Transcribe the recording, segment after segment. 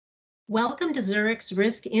Welcome to Zurich's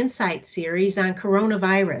Risk Insight series on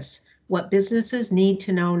coronavirus, what businesses need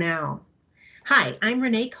to know now. Hi, I'm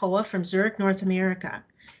Renee Koa from Zurich, North America.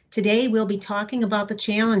 Today we'll be talking about the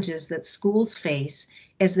challenges that schools face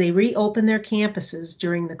as they reopen their campuses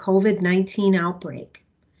during the COVID-19 outbreak.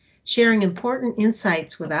 Sharing important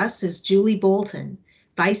insights with us is Julie Bolton,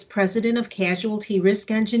 Vice President of Casualty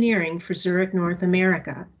Risk Engineering for Zurich, North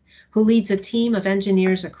America, who leads a team of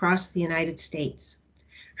engineers across the United States.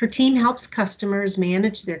 Her team helps customers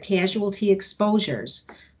manage their casualty exposures.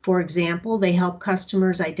 For example, they help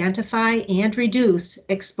customers identify and reduce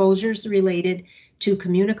exposures related to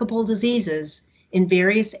communicable diseases in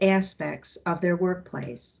various aspects of their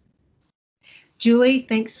workplace. Julie,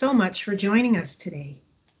 thanks so much for joining us today.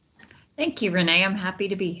 Thank you, Renee. I'm happy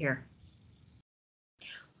to be here.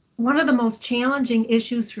 One of the most challenging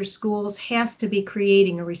issues for schools has to be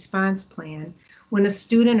creating a response plan when a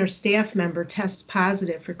student or staff member tests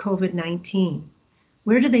positive for COVID-19.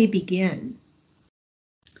 Where do they begin?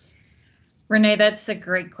 Renee, that's a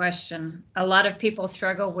great question. A lot of people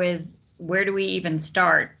struggle with where do we even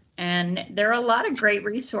start? And there are a lot of great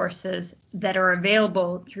resources that are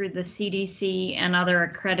available through the CDC and other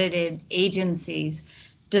accredited agencies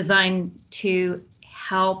designed to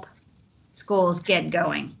help schools get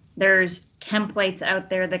going. There's templates out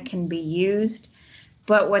there that can be used,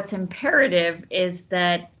 but what's imperative is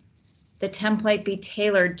that the template be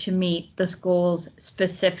tailored to meet the school's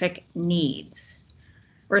specific needs.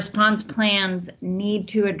 Response plans need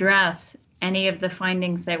to address any of the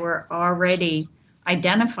findings that were already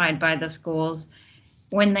identified by the schools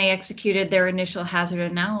when they executed their initial hazard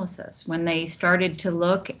analysis, when they started to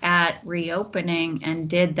look at reopening and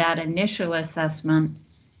did that initial assessment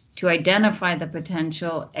to identify the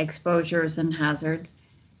potential exposures and hazards.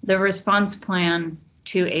 The response plan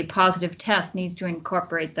to a positive test needs to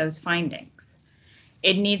incorporate those findings.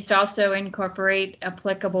 It needs to also incorporate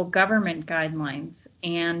applicable government guidelines.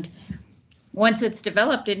 And once it's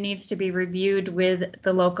developed, it needs to be reviewed with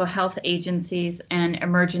the local health agencies and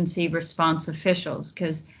emergency response officials,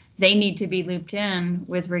 because they need to be looped in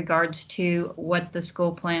with regards to what the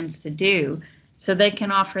school plans to do so they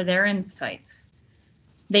can offer their insights.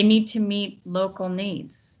 They need to meet local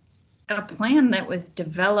needs. A plan that was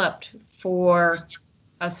developed for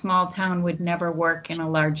a small town would never work in a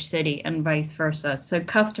large city and vice versa. So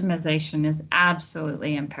customization is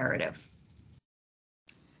absolutely imperative.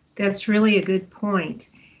 That's really a good point.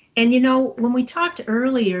 And you know, when we talked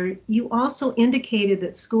earlier, you also indicated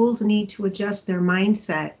that schools need to adjust their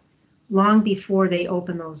mindset long before they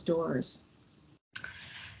open those doors.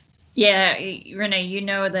 Yeah, Renee, you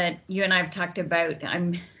know that you and I have talked about,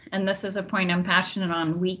 and this is a point I'm passionate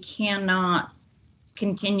on, we cannot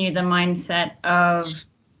continue the mindset of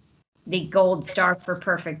the gold star for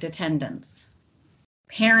perfect attendance.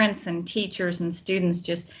 Parents and teachers and students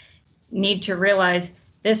just need to realize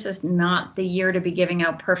this is not the year to be giving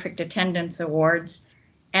out perfect attendance awards.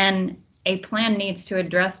 And a plan needs to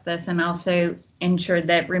address this and also ensure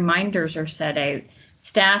that reminders are set out.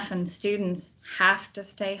 Staff and students have to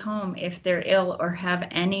stay home if they're ill or have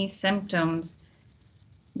any symptoms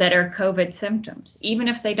that are COVID symptoms, even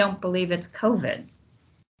if they don't believe it's COVID.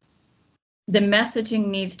 The messaging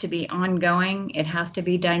needs to be ongoing. It has to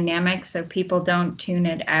be dynamic so people don't tune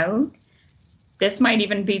it out. This might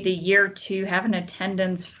even be the year to have an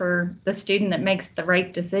attendance for the student that makes the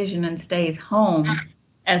right decision and stays home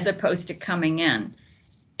as opposed to coming in.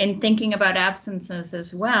 In thinking about absences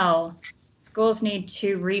as well, schools need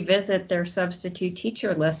to revisit their substitute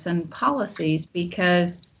teacher lists and policies,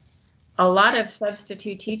 because a lot of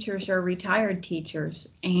substitute teachers are retired teachers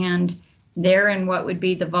and they're in what would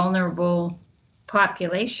be the vulnerable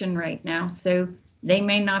population right now. So they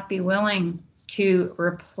may not be willing to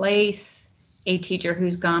replace a teacher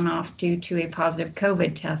who's gone off due to a positive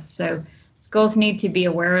COVID test. So schools need to be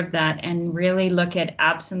aware of that and really look at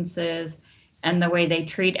absences and the way they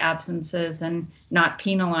treat absences and not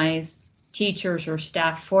penalize teachers or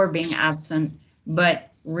staff for being absent,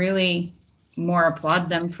 but really more applaud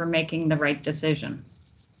them for making the right decision.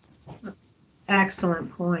 Excellent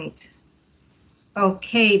point.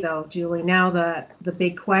 Okay, though, Julie, now the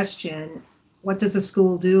big question, what does a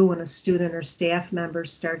school do when a student or staff member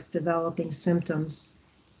starts developing symptoms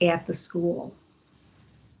at the school?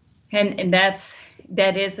 And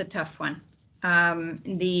that is a tough one.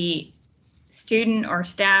 The student or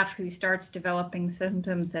staff who starts developing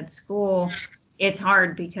symptoms at school, it's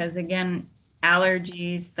hard because, again,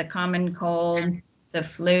 allergies, the common cold, the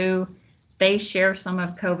flu, they share some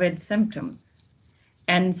of COVID symptoms.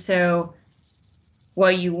 And so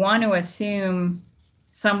while you want to assume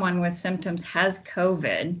someone with symptoms has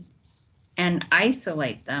COVID and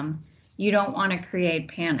isolate them, You don't want to create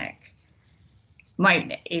panic.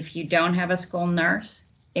 If you don't have a school nurse,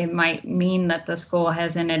 it might mean that the school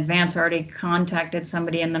has in advance already contacted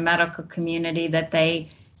somebody in the medical community that they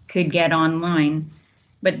could get online.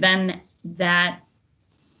 But then that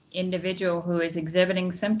individual who is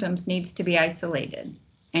exhibiting symptoms needs to be isolated.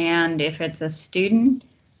 And if it's a student,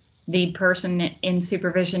 the person in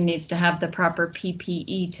supervision needs to have the proper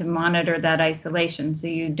PPE to monitor that isolation, so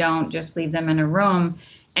you don't just leave them in a room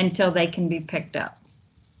until they can be picked up.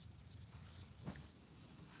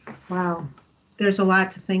 Wow, there's a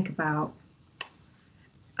lot to think about.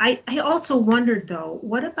 I also wondered though,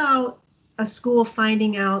 what about a school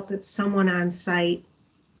finding out that someone on site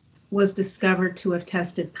was discovered to have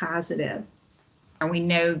tested positive? We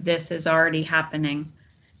know this is already happening.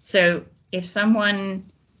 So if someone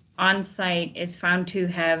on site is found to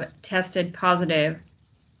have tested positive,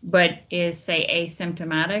 but is, say,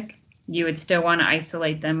 asymptomatic, you would still want to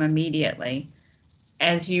isolate them immediately,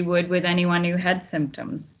 as you would with anyone who had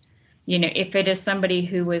symptoms. You know, if it is somebody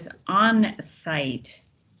who was on site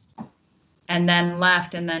and then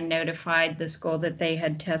left and then notified the school that they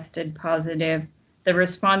had tested positive, the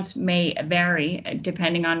response may vary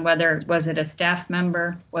depending on whether, was it a staff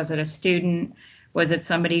member, was it a student, was it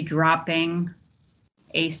somebody dropping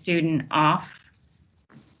a student off?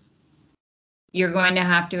 You're going to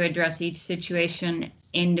have to address each situation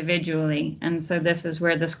individually. And so this is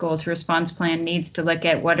where the school's response plan needs to look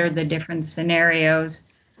at what are the different scenarios.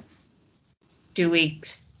 Do we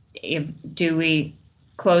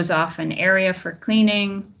close off an area for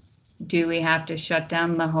cleaning? Do we have to shut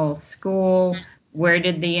down the whole school? Where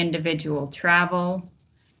did the individual travel?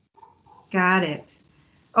 Got it.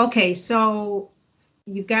 Okay, so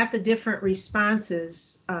you've got the different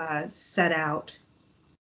responses set out,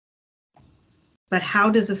 but how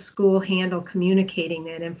does a school handle communicating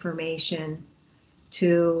that information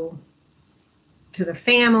to the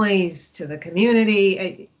families, to the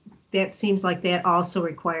community? That seems like that also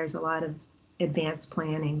requires a lot of advanced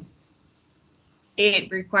planning.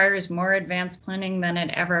 It requires more advanced planning than it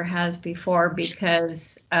ever has before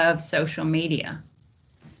because of social media.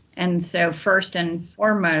 And so first and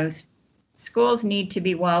foremost, schools need to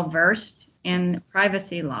be well versed in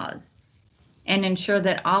privacy laws and ensure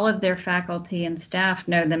that all of their faculty and staff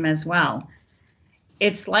know them as well.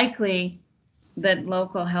 It's likely that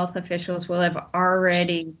local health officials will have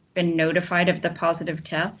already been notified of the positive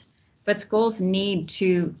test, but schools need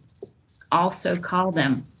to also call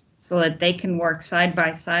them so that they can work side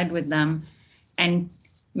by side with them and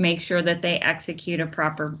make sure that they execute a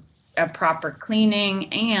proper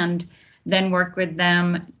cleaning, and then work with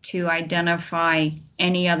them to identify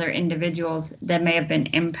any other individuals that may have been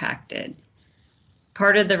impacted.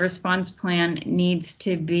 Part of the response plan needs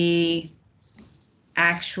to be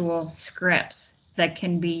actual scripts that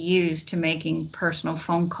can be used to making personal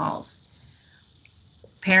phone calls.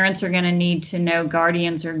 Parents are going to need to know,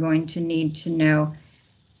 guardians are going to need to know.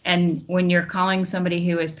 And when you're calling somebody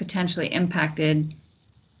who is potentially impacted,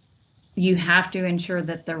 you have to ensure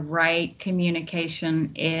that the right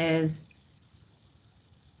communication is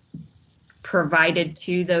provided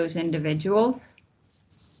to those individuals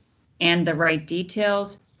and the right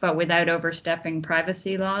details, but without overstepping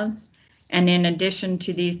privacy laws. And in addition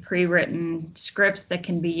to these pre-written scripts that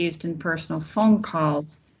can be used in personal phone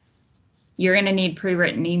calls, you're going to need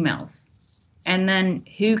pre-written emails. And then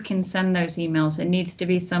who can send those emails? It needs to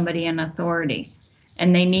be somebody in authority,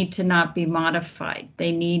 and they need to not be modified.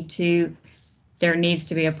 There needs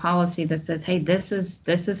to be a policy that says, hey, this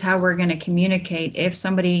is how we're going to communicate if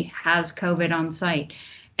somebody has COVID on site.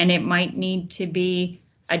 And it might need to be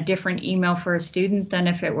a different email for a student than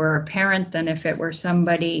if it were a parent, than if it were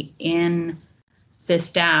somebody in the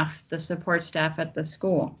staff, the support staff at the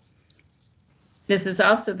school. This is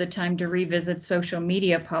also the time to revisit social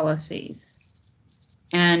media policies.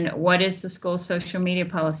 And what is the school's social media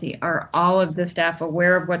policy? Are all of the staff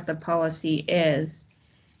aware of what the policy is?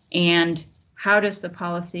 And how does the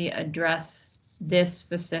policy address this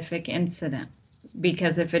specific incident?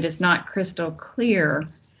 Because if it is not crystal clear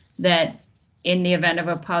that in the event of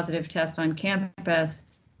a positive test on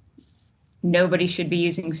campus, nobody should be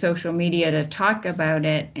using social media to talk about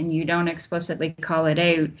it, and you don't explicitly call it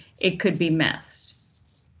out, it could be missed.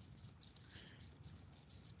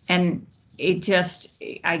 And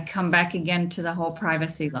I come back again to the whole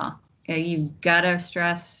privacy law. You've got to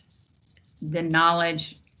stress the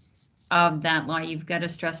knowledge of that law. You've got to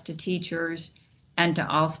stress to teachers and to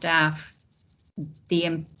all staff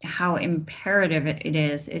how imperative it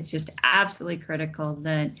is. It's just absolutely critical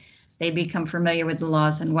that they become familiar with the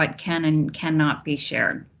laws and what can and cannot be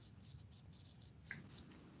shared.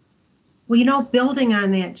 Well, you know, building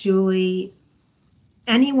on that, Julie,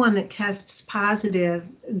 anyone that tests positive,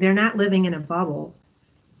 they're not living in a bubble.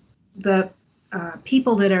 The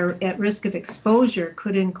people that are at risk of exposure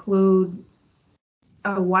could include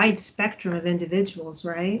a wide spectrum of individuals,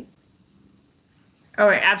 right? Oh,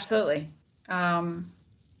 absolutely.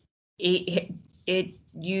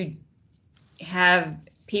 You have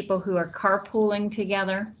people who are carpooling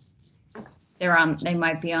together. They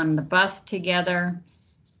might be on the bus together.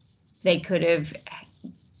 They could have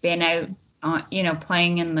been out,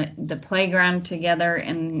 playing in the playground together,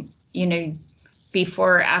 and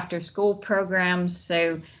before or after school programs.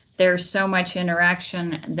 So there's so much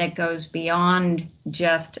interaction that goes beyond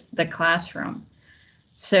just the classroom.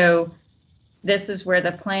 So this is where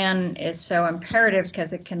the plan is so imperative,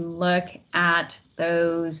 because it can look at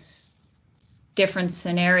those different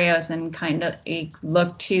scenarios and kind of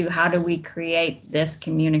look to how do we create this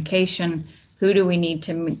communication? Who do we need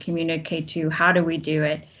to communicate to? How do we do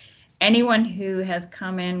it? Anyone who has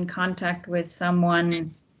come in contact with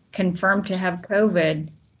someone confirmed to have COVID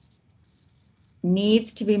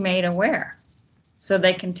needs to be made aware so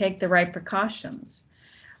they can take the right precautions.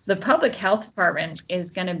 The public health department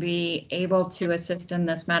is going to be able to assist in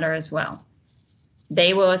this matter as well.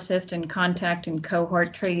 They will assist in contact and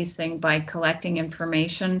cohort tracing by collecting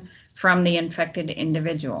information from the infected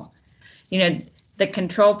individual. The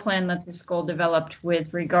control plan that the school developed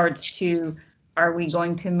with regards to, are we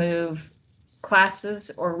going to move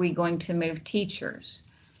classes or are we going to move teachers?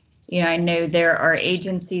 I know there are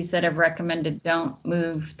agencies that have recommended don't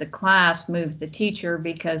move the class, move the teacher,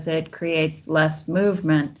 because it creates less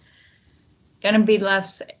movement. Going to be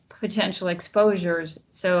less potential exposures.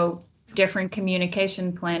 So different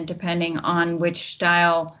communication plan depending on which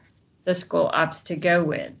style the school opts to go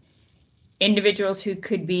with. Individuals who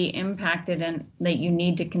could be impacted and that you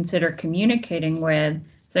need to consider communicating with.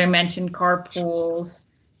 So I mentioned carpools,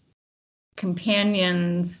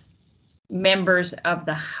 companions, members of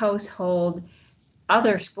the household,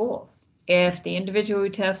 other schools. If the individual who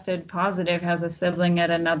tested positive has a sibling at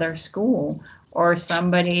another school, or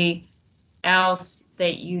somebody else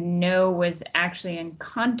that was actually in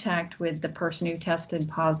contact with the person who tested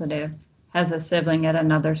positive has a sibling at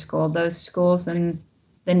another school, those schools in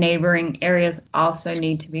the neighboring areas also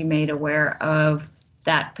need to be made aware of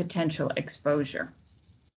that potential exposure.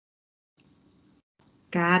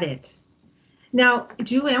 Got it. Now,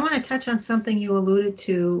 Julie, I want to touch on something you alluded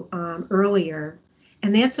to earlier,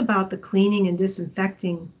 and that's about the cleaning and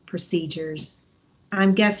disinfecting procedures.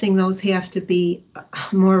 I'm guessing those have to be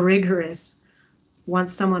more rigorous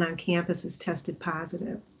once someone on campus is tested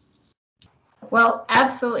positive. Well,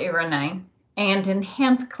 absolutely, Renee. And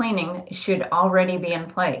enhanced cleaning should already be in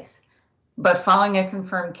place. But following a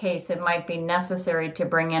confirmed case, it might be necessary to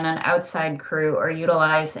bring in an outside crew or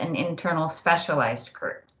utilize an internal specialized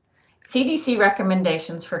crew. CDC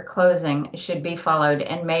recommendations for closing should be followed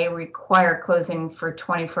and may require closing for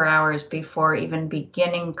 24 hours before even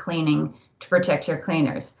beginning cleaning to protect your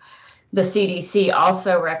cleaners. The CDC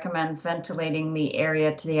also recommends ventilating the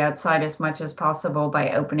area to the outside as much as possible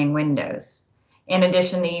by opening windows. In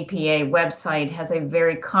addition, the EPA website has a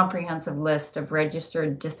very comprehensive list of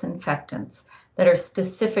registered disinfectants that are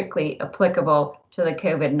specifically applicable to the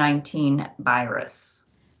COVID-19 virus.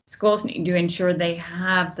 Schools need to ensure they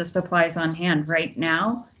have the supplies on hand. Right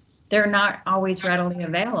now, they're not always readily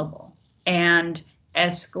available. And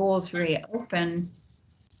as schools reopen,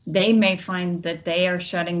 they may find that they are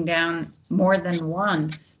shutting down more than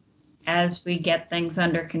once as we get things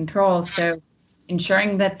under control. So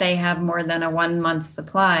ensuring that they have more than a 1 month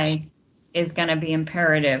supply is going to be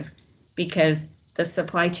imperative, because the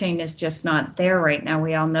supply chain is just not there right now.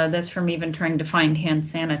 We all know this from even trying to find hand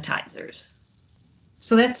sanitizers.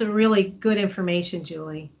 So that's a really good information,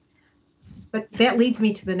 Julie. But that leads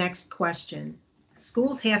me to the next question.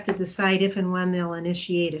 Schools have to decide if and when they'll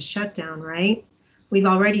initiate a shutdown, right? We've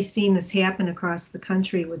already seen this happen across the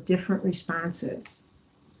country with different responses.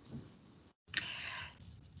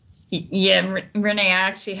 Yeah, Renee, I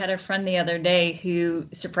actually had a friend the other day who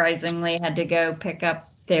surprisingly had to go pick up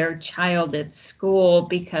their child at school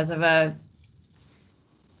because of an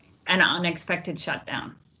unexpected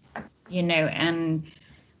shutdown, and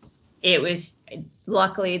it was,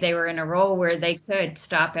 luckily they were in a role where they could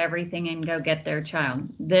stop everything and go get their child.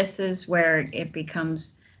 This is where it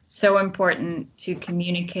becomes so important to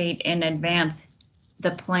communicate in advance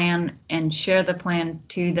the plan and share the plan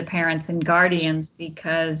to the parents and guardians,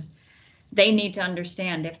 because they need to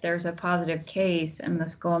understand if there's a positive case and the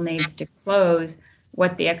school needs to close,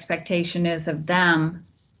 what the expectation is of them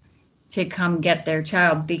to come get their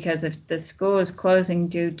child, because if the school is closing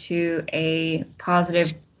due to a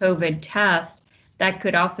positive COVID test, that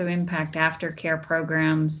could also impact aftercare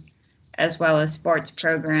programs as well as sports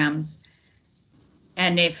programs.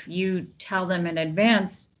 And if you tell them in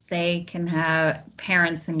advance, they can have,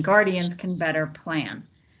 parents and guardians can better plan.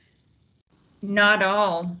 Not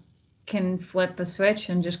all can flip a switch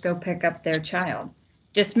and just go pick up their child.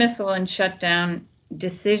 Dismissal and shutdown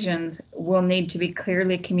decisions will need to be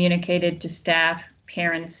clearly communicated to staff,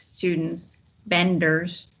 parents, students,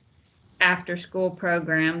 vendors, after school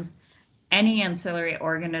programs, any ancillary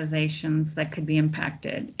organizations that could be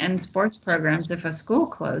impacted, and sports programs. If a school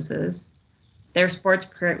closes, their sports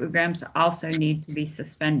programs also need to be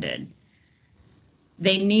suspended.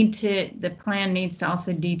 The plan needs to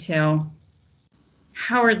also detail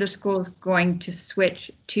how are the schools going to switch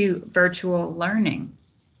to virtual learning?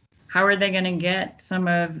 How are they going to get some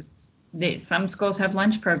schools have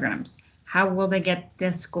lunch programs. How will they get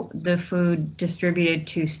the food distributed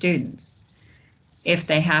to students if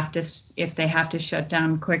they have to shut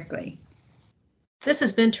down quickly? This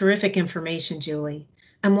has been terrific information, Julie.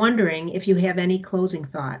 I'm wondering if you have any closing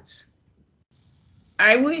thoughts.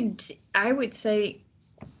 I would say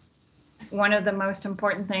one of the most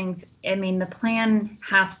important things, the plan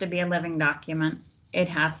has to be a living document. It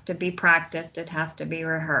has to be practiced. It has to be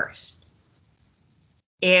rehearsed.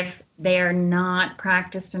 If they are not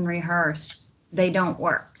practiced and rehearsed, they don't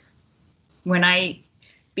work. When I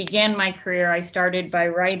began my career, I started by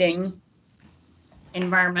writing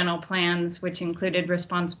environmental plans, which included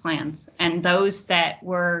response plans. And those that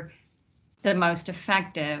were the most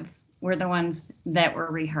effective were the ones that were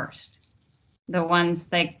rehearsed. The ones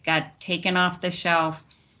that got taken off the shelf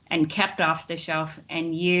and kept off the shelf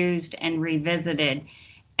and used and revisited.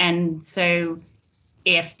 And so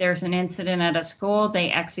if there's an incident at a school, they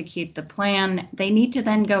execute the plan. They need to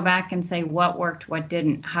then go back and say what worked, what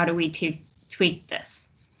didn't. How do we tweak this?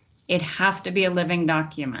 It has to be a living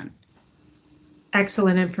document.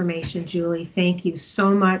 Excellent information, Julie. Thank you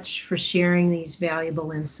so much for sharing these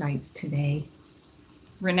valuable insights today.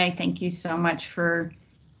 Renee, thank you so much for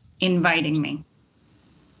inviting me.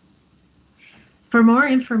 For more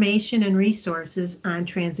information and resources on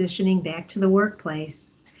transitioning back to the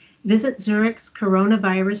workplace, visit Zurich's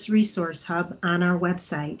Coronavirus Resource Hub on our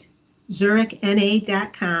website,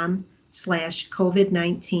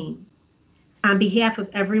 zurichna.com/COVID-19. On behalf of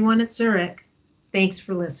everyone at Zurich, thanks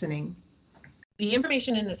for listening. The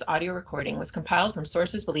information in this audio recording was compiled from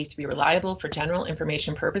sources believed to be reliable for general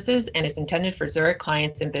information purposes and is intended for Zurich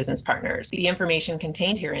clients and business partners. The information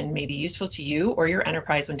contained herein may be useful to you or your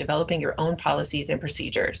enterprise when developing your own policies and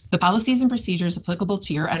procedures. The policies and procedures applicable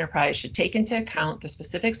to your enterprise should take into account the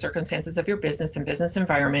specific circumstances of your business and business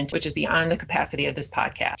environment, which is beyond the capacity of this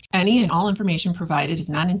podcast. Any and all information provided is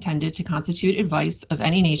not intended to constitute advice of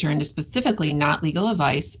any nature and is specifically not legal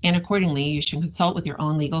advice, and accordingly, you should consult with your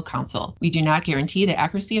own legal counsel. We do not guarantee the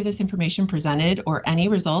accuracy of this information presented or any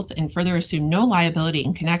results, and further assume no liability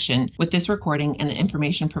in connection with this recording and the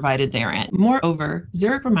information provided therein. Moreover,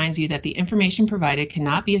 Zurich reminds you that the information provided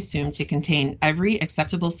cannot be assumed to contain every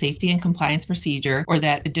acceptable safety and compliance procedure, or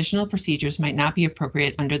that additional procedures might not be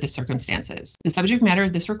appropriate under the circumstances. The subject matter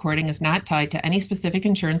of this recording is not tied to any specific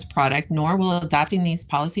insurance product, nor will adopting these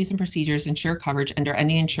policies and procedures ensure coverage under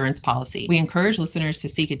any insurance policy. We encourage listeners to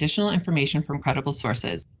seek additional information from credible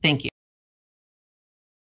sources. Thank you.